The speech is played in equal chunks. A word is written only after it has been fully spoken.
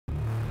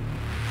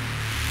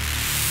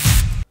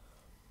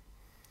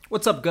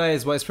What's up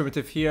guys, Wise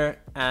Primitive here,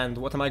 and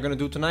what am I gonna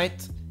do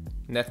tonight?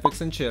 Netflix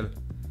and chill.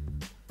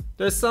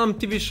 There's some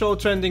TV show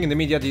trending in the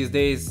media these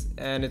days,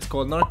 and it's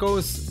called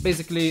Narcos.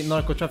 Basically,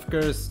 narco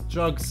traffickers,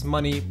 drugs,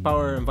 money,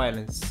 power and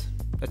violence,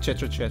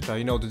 etc, etc,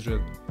 you know the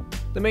drill.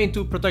 The main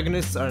two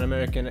protagonists are an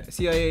American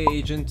CIA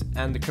agent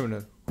and the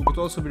criminal, who could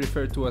also be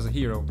referred to as a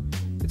hero.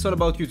 It's all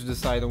about you to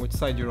decide on which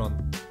side you're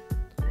on.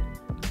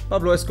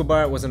 Pablo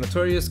Escobar was a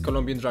notorious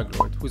Colombian drug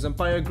lord whose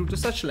empire grew to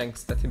such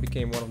lengths that he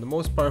became one of the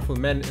most powerful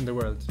men in the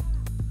world.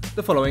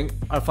 The following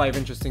are 5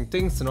 interesting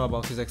things to know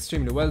about his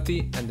extremely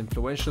wealthy and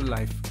influential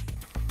life.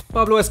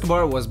 Pablo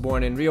Escobar was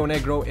born in Rio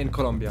Negro in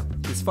Colombia.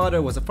 His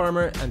father was a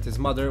farmer and his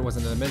mother was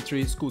an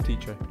elementary school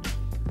teacher.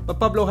 But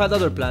Pablo had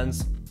other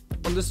plans.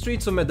 On the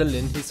streets of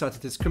Medellin, he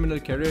started his criminal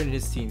career in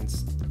his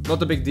teens.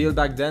 Not a big deal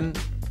back then,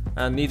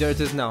 and neither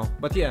it is now,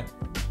 but yeah.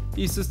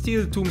 He used to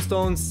steal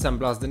tombstones,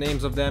 sandblast the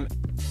names of them,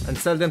 and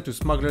sell them to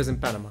smugglers in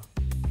Panama.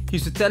 He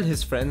used to tell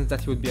his friends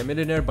that he would be a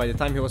millionaire by the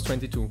time he was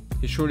 22.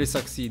 He surely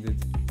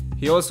succeeded.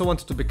 He also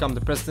wanted to become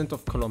the president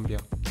of Colombia.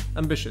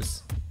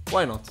 Ambitious.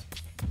 Why not?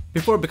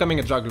 Before becoming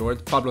a drug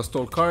lord, Pablo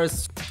stole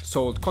cars,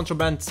 sold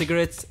contraband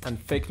cigarettes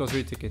and fake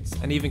lottery tickets,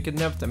 and even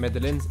kidnapped a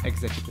Medellin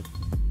executive,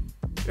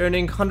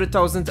 earning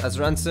 100,000 as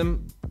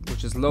ransom,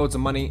 which is loads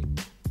of money.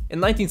 In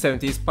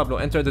 1970s, Pablo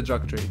entered the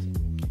drug trade.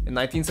 In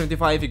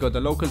 1975, he got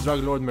the local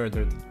drug lord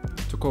murdered,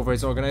 took over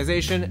his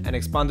organization and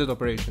expanded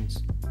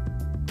operations.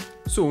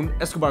 Soon,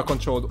 Escobar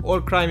controlled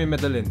all crime in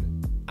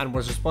Medellin and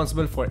was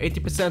responsible for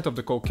 80% of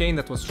the cocaine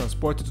that was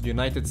transported to the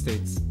United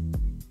States.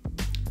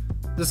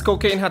 This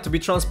cocaine had to be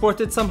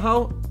transported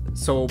somehow,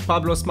 so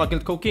Pablo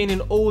smuggled cocaine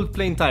in old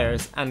plane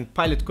tires, and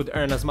pilot could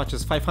earn as much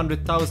as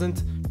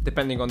 500,000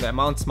 depending on the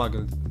amount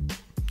smuggled.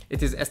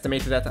 It is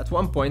estimated that at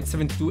one point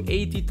 70 to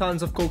 80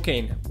 tons of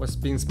cocaine was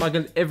being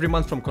smuggled every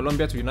month from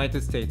Colombia to the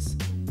United States.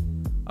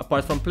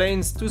 Apart from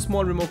planes, 2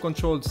 small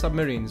remote-controlled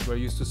submarines were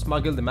used to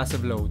smuggle the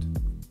massive load.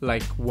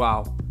 Like,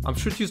 wow, I'm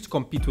sure it used to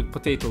compete with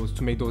potatoes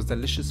to make those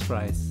delicious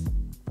fries.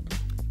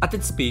 At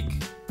its peak,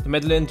 the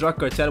Medellin drug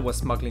cartel was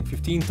smuggling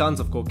 15 tons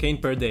of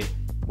cocaine per day,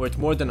 worth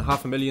more than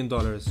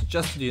 $500,000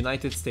 just to the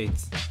United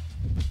States.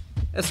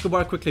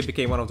 Escobar quickly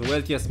became one of the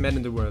wealthiest men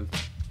in the world,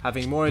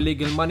 having more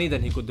illegal money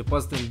than he could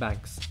deposit in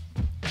banks.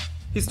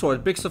 He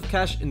stored bricks of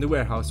cash in the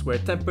warehouse where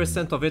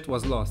 10% of it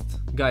was lost.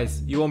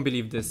 Guys, you won't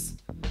believe this.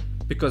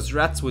 Because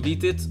rats would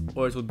eat it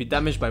or it would be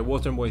damaged by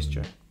water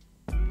moisture.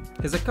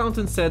 His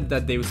accountant said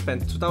that they would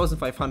spend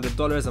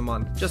 $2,500 a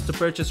month just to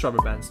purchase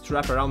rubber bands to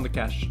wrap around the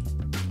cash.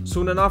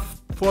 Soon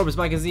enough, Forbes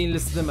magazine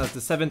listed him as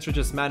the 7th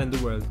richest man in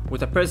the world,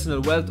 with a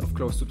personal wealth of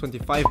close to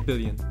 25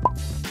 billion.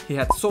 He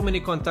had so many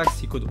contacts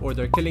he could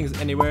order killings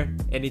anywhere,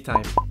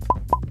 anytime.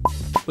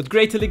 With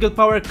great illegal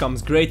power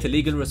comes great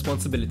illegal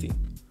responsibility.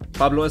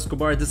 Pablo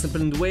Escobar's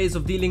disciplined ways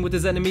of dealing with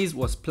his enemies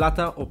was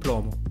plata o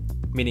plomo,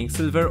 meaning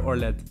silver or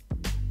lead.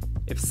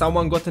 If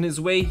someone got in his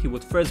way, he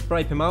would first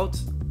bribe him out,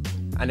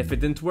 and if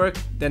it didn't work,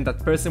 then that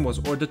person was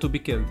ordered to be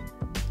killed.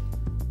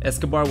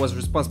 Escobar was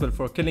responsible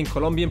for killing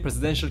Colombian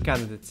presidential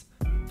candidates,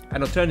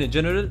 an attorney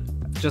general,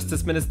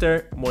 justice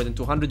minister, more than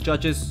 200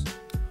 judges,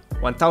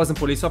 1,000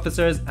 police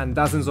officers, and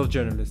dozens of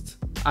journalists.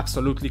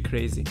 Absolutely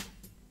crazy.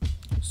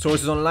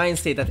 Sources online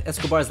say that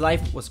Escobar's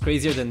life was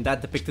crazier than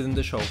that depicted in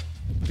the show,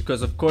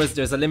 because of course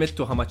there's a limit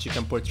to how much you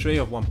can portray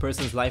of one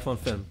person's life on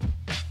film.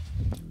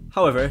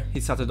 However, he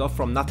started off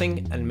from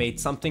nothing and made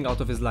something out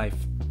of his life.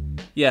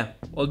 Yeah,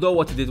 although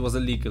what he did was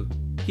illegal.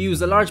 He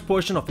used a large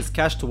portion of his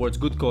cash towards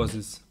good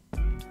causes.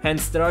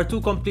 Hence, there are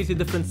 2 completely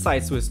different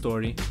sides to his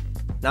story.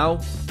 Now,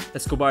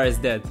 Escobar is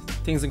dead.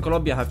 Things in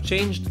Colombia have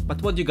changed,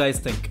 but what do you guys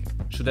think?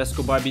 Should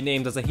Escobar be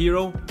named as a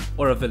hero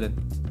or a villain?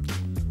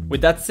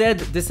 With that said,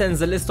 this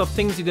ends the list of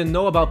things you didn't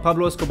know about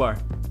Pablo Escobar,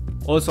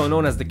 also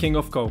known as the King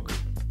of Coke.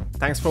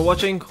 Thanks for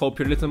watching, hope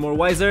you're a little more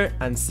wiser,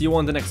 and see you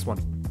on the next one.